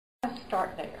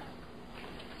start there.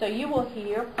 So you will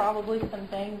hear probably some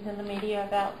things in the media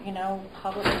about,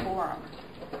 public forums,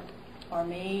 or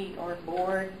me or the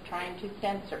board trying to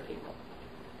censor people.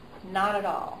 Not at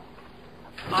all.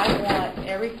 I want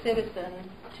every citizen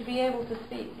to be able to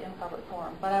speak in public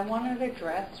forum, but I want it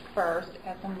addressed first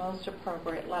at the most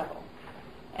appropriate level.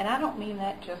 And I don't mean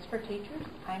that just for teachers.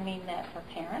 I mean that for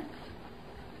parents.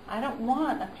 I don't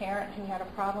want a parent who had a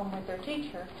problem with their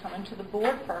teacher coming to the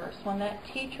board first when that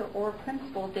teacher or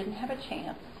principal didn't have a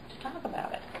chance to talk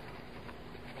about it.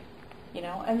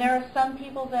 And there are some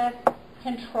people that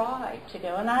can try to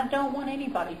go, and I don't want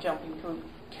anybody jumping through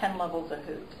 10 levels of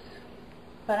hoops.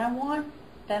 But I want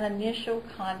that initial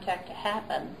contact to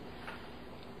happen,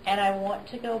 and I want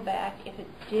to go back. If it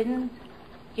didn't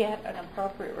get an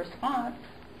appropriate response,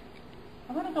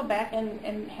 I want to go back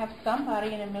and have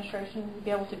somebody in administration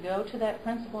be able to go to that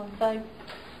principal and say,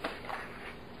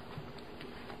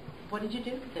 what did you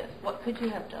do with this? What could you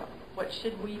have done? What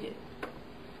should we do?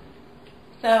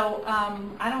 So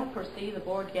I don't foresee the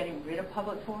board getting rid of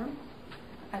public forums.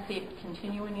 I see it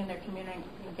continuing in their community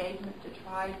engagement to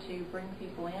try to bring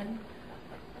people in.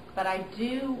 But I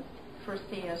do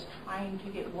foresee us trying to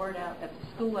get word out at the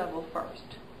school level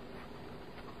first.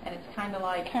 And it's kind of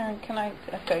like... Karen, can I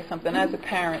say something? As a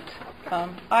parent,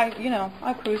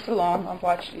 I cruised along.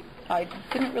 I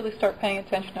didn't really start paying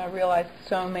attention. I realized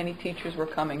so many teachers were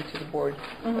coming to the Board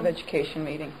of Education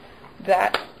meeting.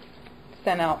 That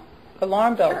sent out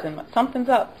alarm bells. Sure. Something's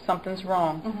up, something's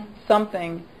wrong,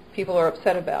 something people are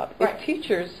upset about. Right. If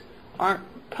teachers aren't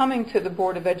coming to the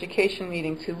Board of Education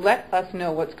meeting to let us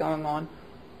know what's going on,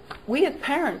 we as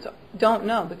parents don't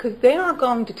know, because they aren't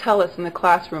going to tell us in the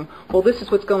classroom, well, this is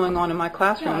what's going on in my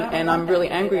classroom, and I'm really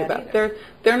angry about it.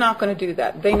 They're not going to do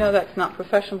that. They know that's not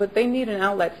professional, but they need an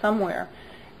outlet somewhere.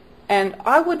 And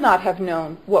I would not have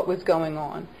known what was going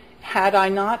on had I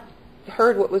not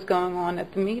heard what was going on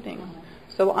at the meeting.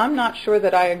 So I'm not sure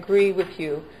that I agree with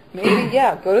you. Maybe,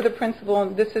 go to the principal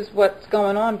and this is what's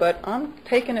going on, but I'm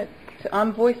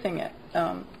I'm voicing it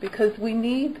because we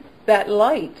need that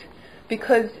light.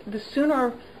 Because the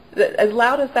sooner, as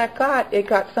loud as that got, it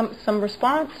got some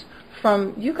response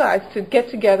from you guys to get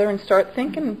together and start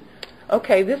thinking,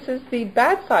 okay, this is the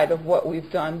bad side of what we've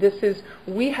done.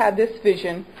 We had this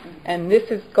vision, and this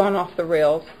has gone off the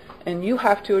rails, and you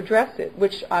have to address it,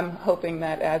 which I'm hoping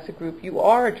that as a group you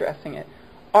are addressing it.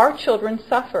 Our children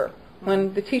suffer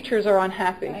when the teachers are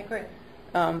unhappy. I agree.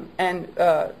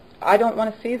 I don't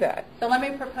want to see that. So let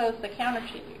me propose the counter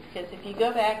to you. Because if you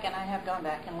go back, and I have gone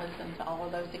back and listened to all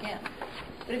of those again,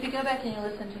 but if you go back and you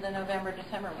listen to the November,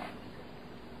 December ones,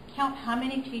 count how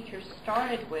many teachers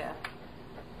started with,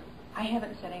 I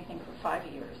haven't said anything for 5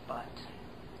 years, but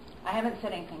I haven't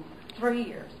said anything for 3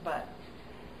 years, but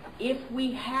if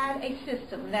we had a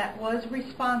system that was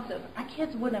responsive, our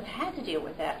kids wouldn't have had to deal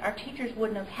with that. Our teachers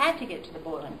wouldn't have had to get to the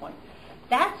boiling point.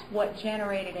 That's what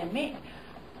generated in me.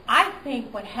 I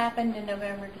think what happened in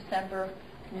November, December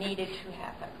needed to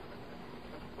happen.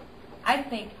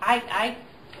 I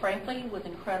frankly was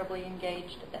incredibly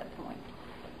engaged at that point,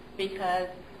 because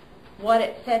what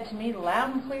it said to me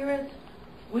loud and clear is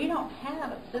we don't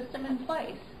have a system in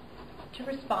place to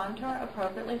respond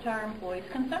appropriately to our employees'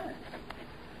 concerns.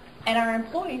 And our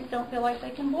employees don't feel like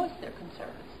they can voice their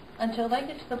concerns until they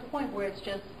get to the point where it's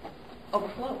just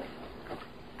overflowing.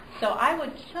 So I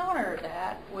would counter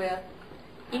that with,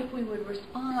 if we would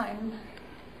respond,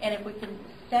 and if we can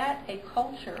set a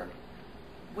culture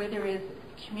where there is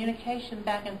communication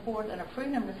back and forth and a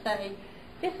freedom to say,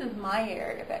 this is my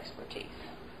area of expertise.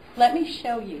 Let me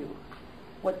show you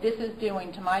what this is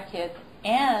doing to my kids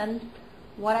and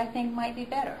what I think might be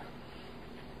better.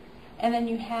 And then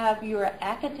you have your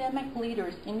academic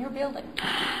leaders in your building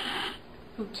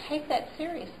who take that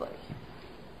seriously.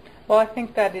 Well, I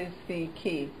think that is the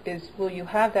key, will you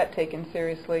have that taken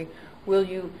seriously? Was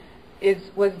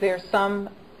there some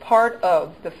part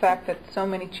of the fact that so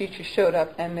many teachers showed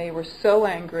up and they were so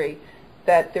angry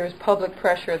that there's public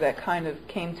pressure that kind of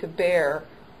came to bear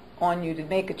on you to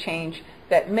make a change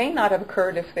that may not have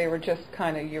occurred if they were just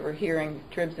you were hearing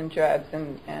dribs and drabs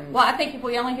and... Well, I think if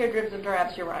we only hear dribs and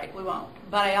drabs, you're right, we won't.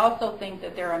 But I also think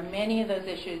that there are many of those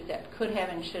issues that could have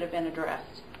and should have been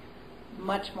addressed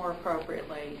much more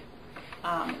appropriately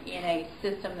in a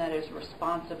system that is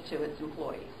responsive to its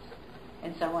employees.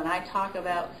 And so when I talk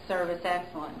about service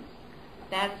excellence,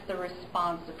 that's the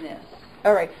responsiveness.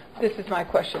 All right, this is my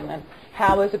question then.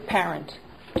 How, as a parent,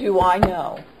 do I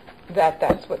know that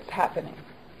that's what's happening?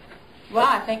 Well,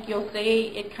 I think you'll see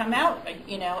it come out.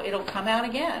 It'll come out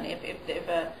again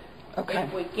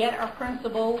if we get our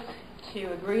principals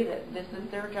to agree that this is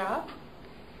their job,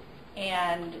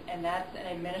 And that's an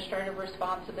administrative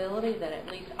responsibility that at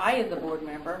least I, as a board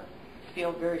member,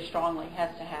 feel very strongly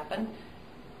has to happen.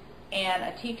 And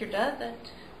a teacher does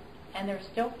it, and they're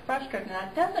still frustrated. Now,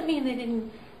 it doesn't mean they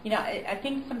didn't, I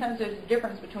think sometimes there's a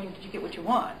difference between did you get what you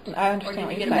want? I understand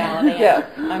what or did you you're get a valid saying. answer?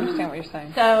 Yes, I understand what you're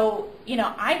saying. So,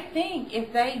 I think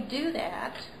if they do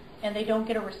that and they don't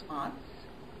get a response,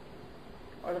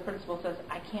 or the principal says,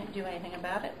 I can't do anything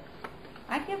about it,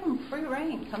 I give them free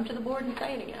rein. Come to the board and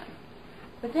say it again.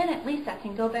 But then at least I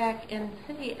can go back and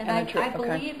see. And I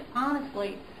believe,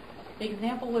 honestly, the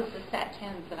example was the Sat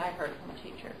 10s that I heard from a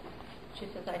teacher. She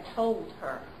says, I told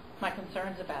her my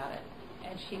concerns about it.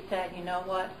 And she said, you know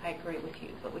what, I agree with you,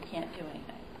 but we can't do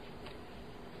anything.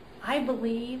 I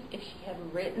believe if she had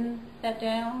written that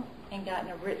down and gotten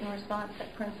a written response,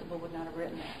 that principal would not have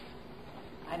written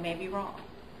that. I may be wrong.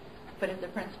 But if the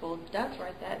principal does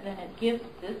write that, then it gives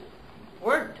this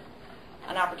board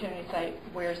an opportunity to say,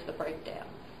 where's the breakdown?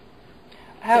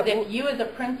 Because if you as a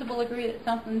principal agree that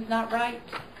something's not right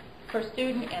for a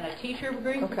student and a teacher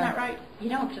agrees it's not right, you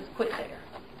don't just quit there.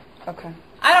 Okay.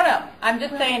 I don't know. I'm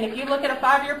just saying, if you look at a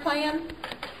 5-year plan,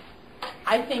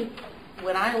 I think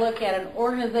when I look at an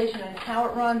organization and how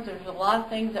it runs, there's a lot of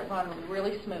things that run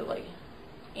really smoothly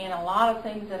and a lot of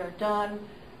things that are done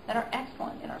that are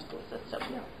excellent in our school system.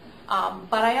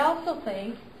 But I also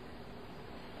think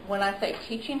when I say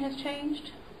teaching has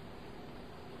changed,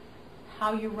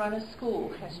 how you run a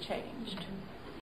school has changed.